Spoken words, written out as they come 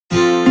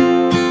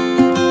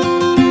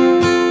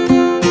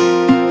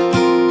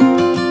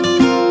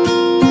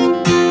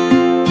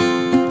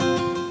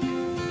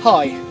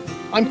Hi,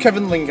 I'm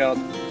Kevin Lingard,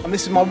 and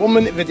this is my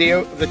 1-minute video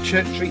of the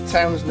Church Street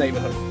Towns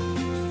neighbourhood.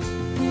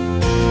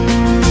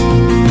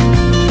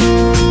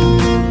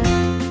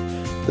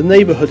 The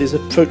neighbourhood is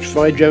approached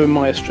via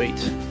Jeremiah Street,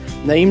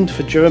 named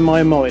for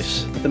Jeremiah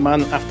Morris, the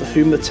man after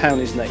whom the town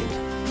is named.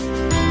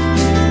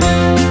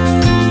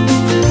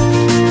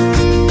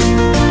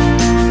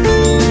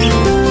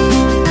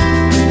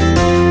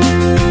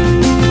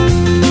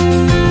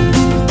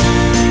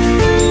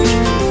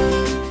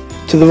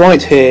 To the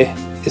right here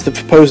is the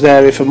proposed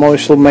area for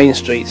Morrisville Main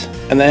Street,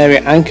 an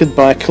area anchored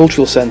by a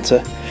cultural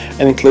centre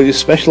and includes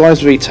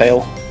specialised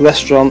retail,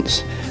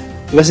 restaurants,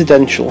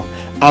 residential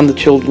and the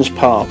children's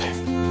park.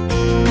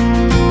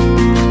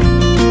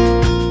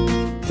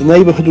 The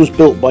neighbourhood was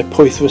built by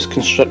Poitras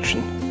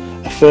Construction,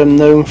 a firm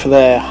known for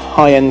their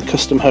high-end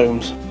custom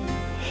homes.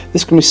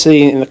 This can be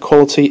seen in the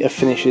quality of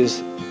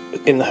finishes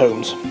in the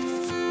homes.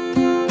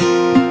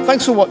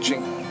 Thanks for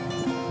watching.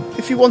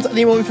 If you want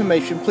any more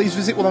information, please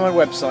visit one of my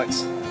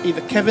websites,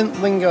 either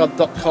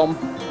kevinlingard.com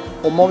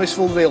or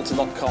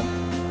morrisvillerealtor.com.